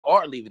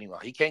are leaving him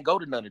out. He can't go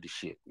to none of this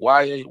shit.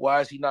 Why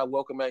is he not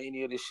welcome at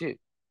any of this shit?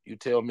 You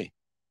tell me.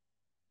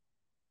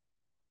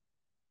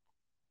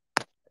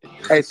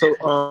 Hey, so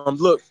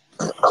look,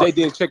 Jay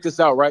did check this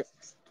out, right?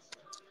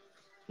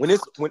 When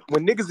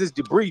niggas is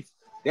debriefed,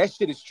 that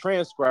shit is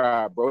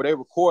transcribed, bro. They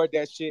record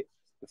that shit.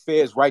 The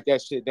feds write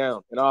that shit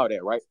down and all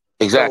that, right?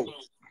 Exactly.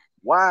 So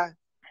why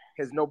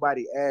has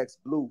nobody asked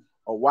Blue,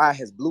 or why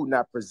has Blue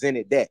not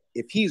presented that?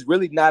 If he's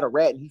really not a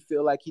rat and he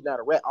feel like he's not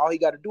a rat, all he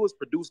got to do is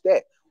produce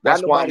that.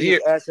 That's why I'm here.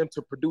 Asked him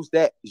to produce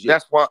that?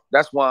 That's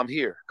why I'm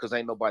here, because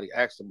ain't nobody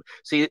asked him.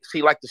 See,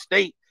 like the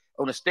state,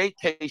 on the state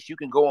case, you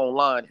can go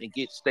online and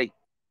get state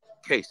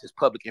case. It's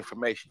public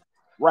information.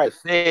 Right.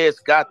 The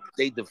feds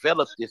they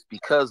developed this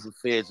because the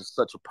feds is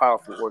such a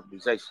powerful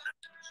organization.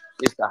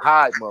 It's the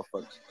hide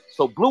motherfuckers.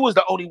 So Blue is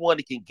the only one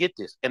that can get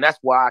this. And that's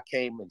why I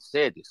came and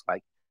said this.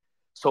 Like,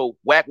 so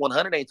Whack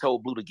 100 ain't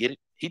told Blue to get it.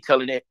 He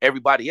telling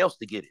everybody else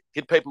to get it.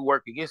 Get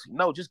paperwork against him.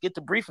 No, just get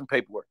the briefing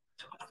paperwork.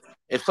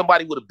 If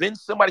somebody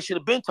should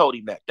have been told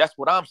him that. That's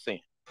what I'm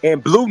saying.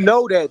 And Blue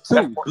know that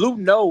too. Blue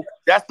know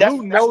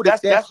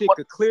that shit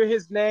could clear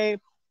his name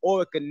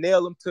or it could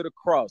nail him to the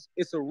cross.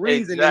 It's a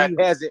reason he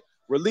hasn't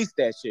released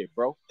that shit,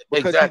 bro.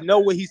 Because he know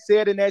what he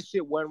said in that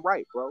shit wasn't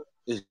right, bro.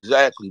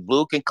 Exactly.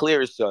 Blue can clear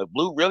himself.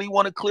 Blue really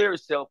want to clear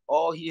himself.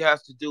 All he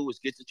has to do is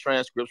get the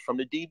transcripts from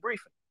the debriefing.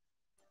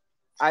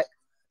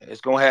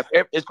 It's gonna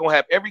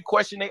have every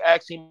question they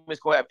asked him. It's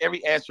gonna have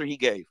every answer he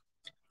gave,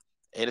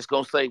 and it's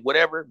gonna say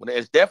whatever.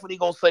 It's definitely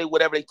gonna say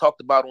whatever they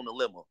talked about on the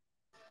limo.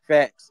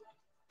 Facts.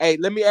 Hey,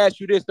 let me ask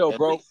you this though,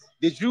 bro.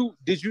 Did you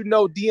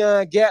know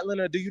Dion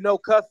Gatlin, or do you know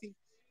Cuffy?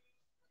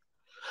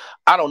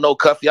 I don't know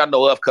Cuffy. I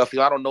know of Cuffy.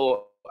 I don't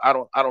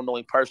know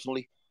him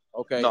personally.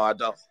 Okay. No, I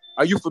don't.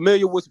 Are you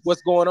familiar with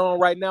what's going on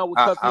right now with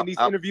Cuffy and these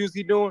interviews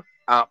he doing?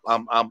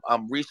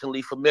 I'm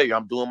recently familiar.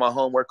 I'm doing my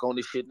homework on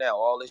this shit now.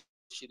 All this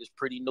shit is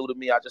pretty new to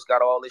me. I just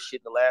got all this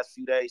shit in the last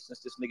few days since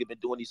this nigga been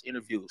doing these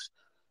interviews.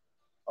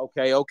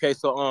 Okay.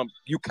 So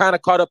you kind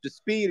of caught up to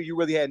speed, or you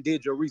really hadn't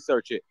did your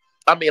research yet?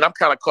 I mean, I'm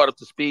kind of caught up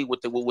to speed with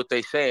what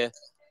they saying.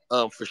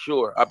 For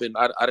sure. I didn't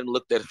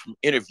look at it from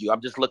interview.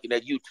 I'm just looking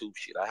at YouTube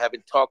shit. I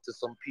haven't talked to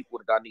some people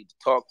that I need to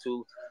talk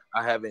to.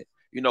 I haven't,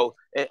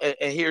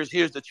 and here's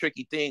the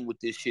tricky thing with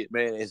this shit,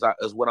 man, is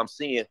what I'm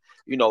seeing,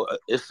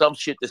 it's some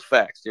shit that's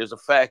facts. There's a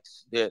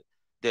facts that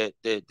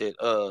the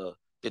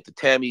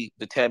Tammy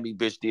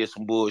bitch did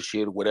some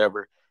bullshit or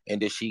whatever,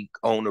 and that she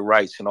owned the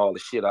rights and all the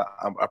shit. I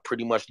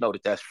pretty much know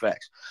that that's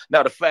facts.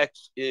 Now the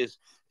facts is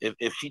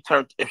if she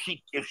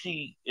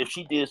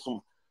did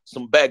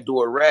some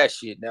backdoor rat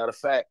shit. Now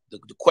the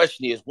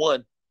question is,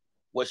 one,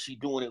 was she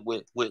doing it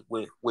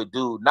with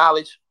dude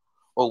knowledge,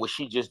 or was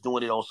she just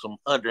doing it on some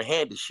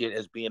underhanded shit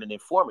as being an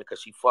informant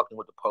because she fucking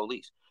with the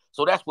police?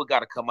 So that's what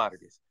got to come out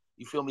of this.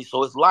 You feel me?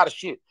 So it's a lot of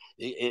shit.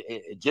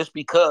 Just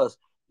because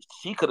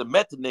she could have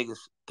met the niggas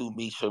through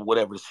Meech or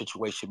whatever the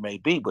situation may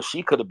be, but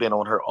she could have been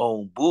on her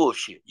own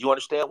bullshit. You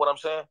understand what I'm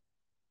saying?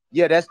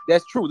 Yeah,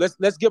 that's true.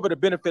 Let's give her the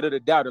benefit of the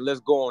doubt and let's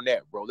go on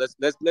that, bro. Let's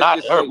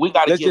we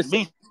gotta give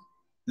Meech.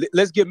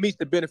 Let's give Meech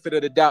the benefit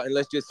of the doubt and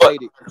let's just say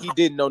that he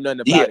didn't know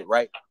nothing about it,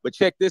 right? But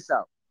check this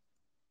out.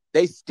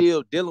 They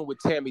still dealing with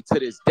Tammy to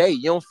this day.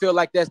 You don't feel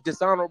like that's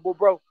dishonorable,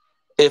 bro?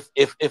 If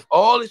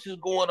all this is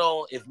going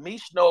on, if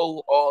Meech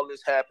know all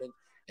this happened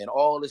and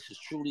all this is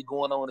truly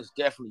going on, it's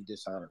definitely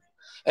dishonorable.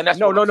 And that's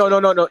no.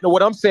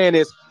 What I'm saying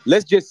is,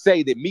 let's just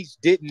say that Meech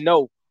didn't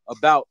know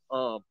about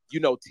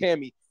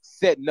Tammy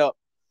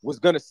was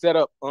gonna set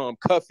up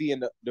Cuffy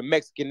and the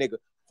Mexican nigga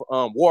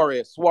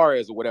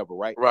Suarez or whatever,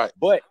 right? Right.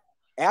 But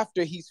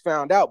after he's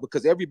found out,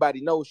 because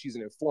everybody knows she's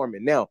an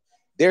informant now,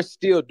 they're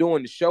still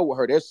doing the show with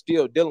her. They're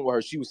still dealing with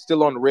her. She was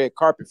still on the red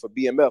carpet for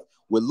BMF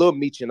with Lil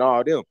Meech and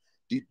all them.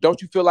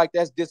 Don't you feel like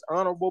that's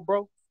dishonorable,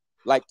 bro?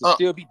 Like to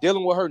still be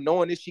dealing with her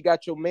knowing that she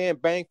got your man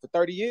banged for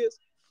 30 years?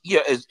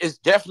 Yeah, it's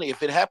definitely,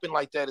 if it happened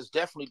like that, it's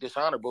definitely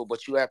dishonorable,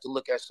 but you have to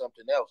look at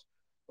something else.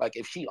 Like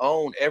if she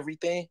owned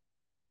everything,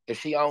 if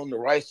she owned the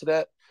rights to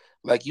that,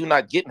 like you're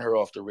not getting her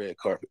off the red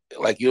carpet.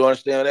 Like you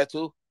understand that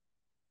too?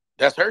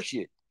 That's her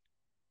shit.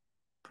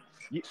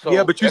 So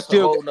yeah, but you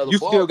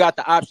still got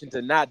the option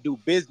to not do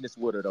business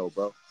with her though,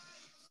 bro.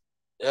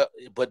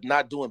 But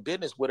not doing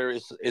business with her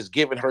is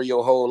giving her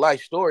your whole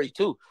life story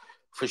too,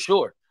 for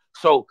sure.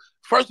 So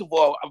first of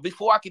all,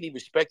 before I can even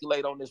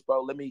speculate on this,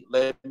 bro,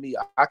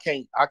 I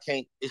can't.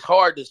 It's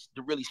hard to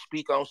really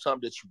speak on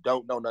something that you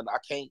don't know nothing. I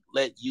can't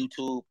let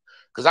YouTube,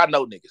 because I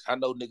know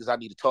niggas I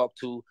need to talk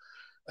to,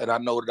 and I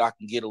know that I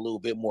can get a little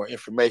bit more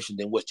information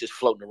than what's just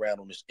floating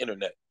around on this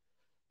internet.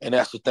 And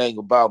that's the thing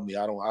about me.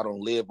 I don't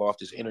live off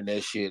this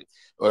internet shit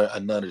or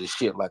none of this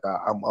shit. Like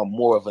I'm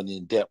more of an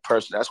in-depth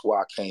person. That's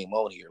why I came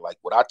on here. Like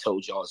what I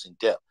told y'all is in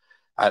depth.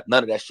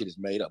 None of that shit is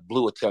made up.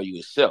 Blue will tell you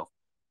itself.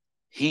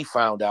 He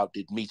found out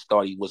that Meech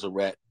thought he was a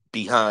rat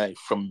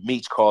from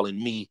Meech calling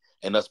me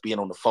and us being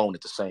on the phone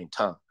at the same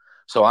time.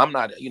 So I'm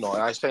not,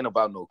 I ain't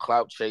about no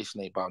clout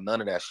chasing, ain't about none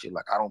of that shit.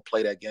 Like I don't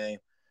play that game.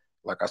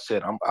 Like I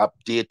said, I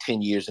did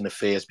 10 years in the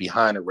feds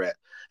behind a rat,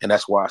 and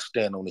that's why I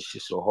stand on this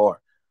shit so hard.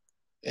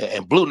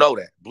 And Blue know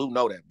that. Blue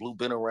know that. Blue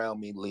been around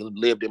me,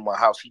 lived in my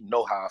house. He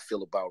know how I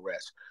feel about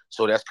rats.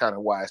 So that's kind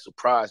of why it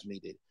surprised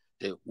me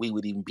that we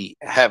would even be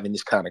having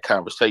this kind of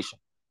conversation.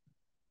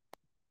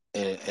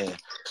 And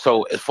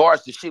so as far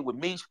as the shit with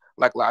Meech,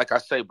 like I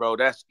say, bro,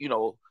 that's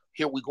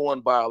here we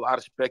going by a lot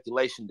of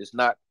speculation that's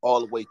not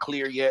all the way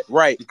clear yet.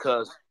 Right.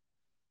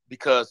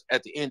 Because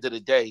at the end of the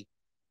day,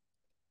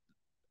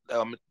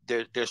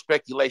 there's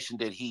speculation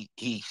that he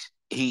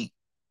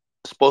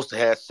supposed to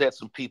have set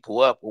some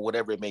people up or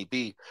whatever it may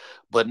be,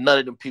 but none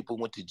of them people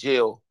went to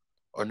jail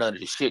or none of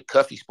the shit.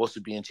 Cuffy's supposed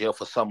to be in jail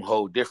for something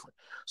whole different.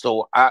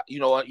 So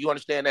you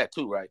understand that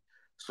too, right?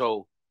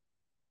 So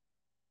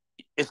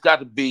it's got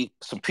to be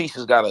some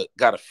pieces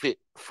gotta fit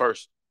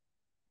first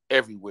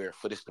everywhere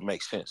for this to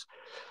make sense.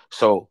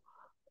 So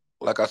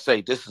like I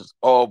say, this is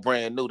all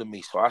brand new to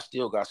me, so I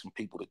still got some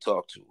people to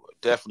talk to.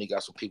 Definitely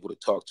got some people to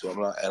talk to,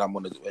 I'm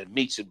gonna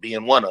Meech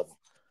being one of them.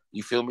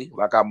 You feel me?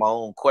 Like I got my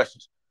own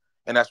questions,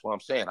 and that's what I'm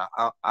saying.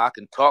 I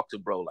can talk to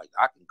bro, like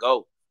I can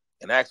go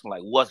and ask him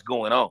like, what's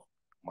going on,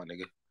 my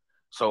nigga.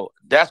 So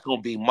that's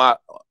gonna be my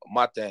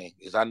thing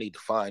is I need to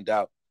find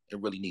out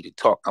and really need to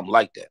talk. I'm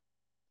like that.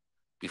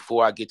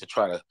 Before I get to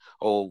try to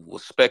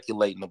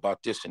speculating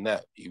about this and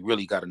that, you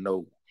really got to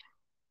know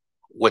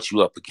what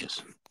you up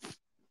against.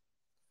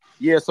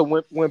 Yeah,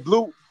 so when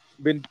Blue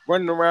been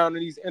running around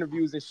in these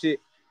interviews and shit,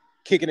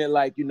 kicking it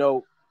like,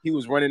 he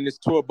was running this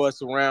tour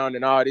bus around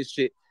and all this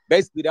shit.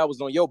 Basically, that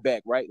was on your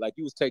back, right? Like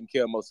you was taking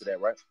care of most of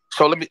that, right?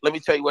 So let me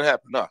tell you what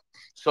happened. No.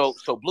 So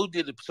Blue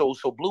did it. So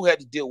Blue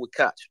had to deal with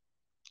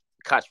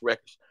Koch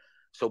Records.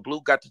 So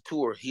Blue got the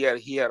tour. He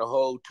had a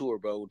whole tour,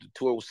 bro. The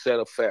tour was set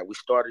up fat. We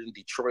started in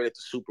Detroit at the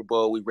Super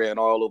Bowl. We ran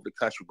all over the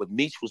country, but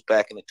Meech was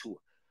back in the tour.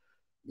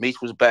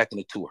 Meech was back in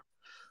the tour.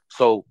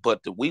 So, but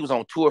we was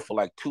on tour for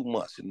like 2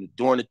 months, and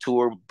during the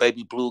tour,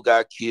 Baby Blue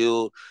got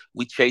killed.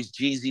 We chased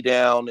Jeezy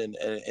down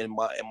in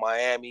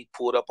Miami,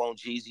 pulled up on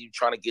Jeezy,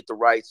 trying to get the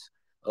rights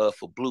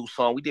for Blue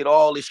song. We did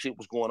all this shit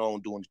was going on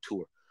during the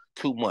tour.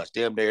 2 months,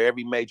 damn near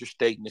every major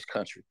state in this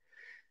country.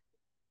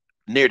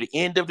 Near the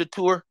end of the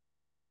tour,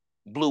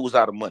 Blue was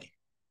out of money.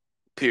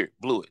 Period.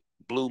 Blew it.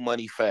 Blew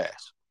money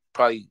fast.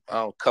 Probably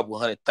a couple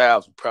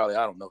 100,000. Probably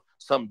I don't know.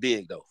 Something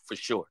big though, for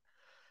sure.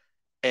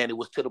 And it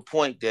was to the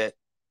point that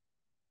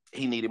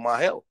he needed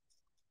my help.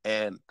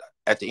 And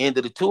at the end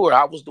of the tour,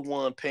 I was the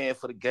one paying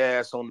for the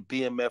gas on the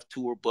BMF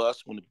tour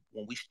bus. When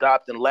we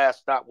stopped, and the last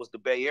stop was the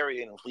Bay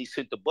Area, and we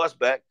sent the bus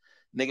back,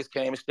 niggas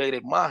came and stayed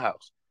at my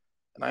house.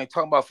 And I ain't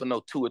talking about for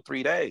no 2 or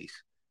 3 days.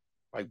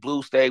 Like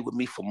Blue stayed with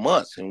me for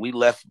months, and we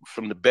left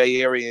from the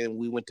Bay Area and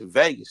we went to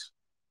Vegas.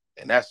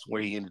 And that's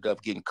where he ended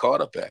up getting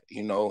caught up at,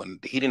 and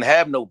he didn't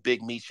have no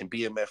big Meech and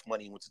BMF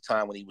money at the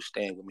time when he was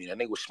staying with me. That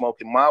nigga was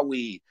smoking my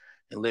weed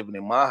and living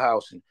in my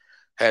house and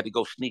had to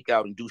go sneak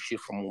out and do shit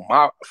from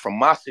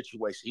my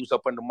situation. He was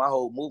up under my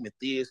whole movement,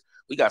 Thea's.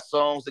 We got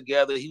songs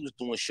together. He was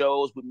doing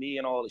shows with me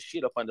and all this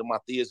shit up under my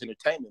Thea's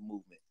entertainment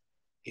movement.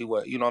 He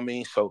was, you know what I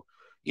mean? So,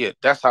 yeah,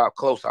 that's how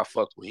close I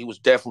fucked with him. He was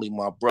definitely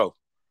my bro.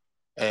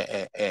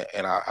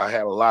 And I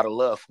had a lot of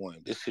love for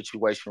him. This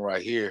situation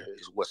right here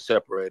is what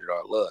separated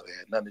our love. It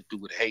had nothing to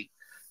do with hate,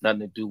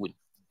 nothing to do with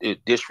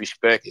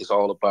disrespect. It's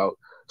all about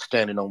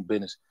standing on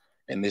business.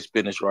 And this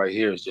business right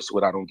here is just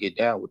what I don't get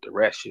down with, the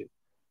rat shit.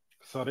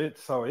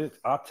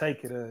 I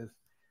take it as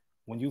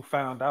when you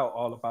found out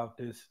all about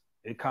this,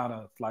 it kind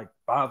of like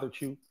bothered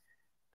you.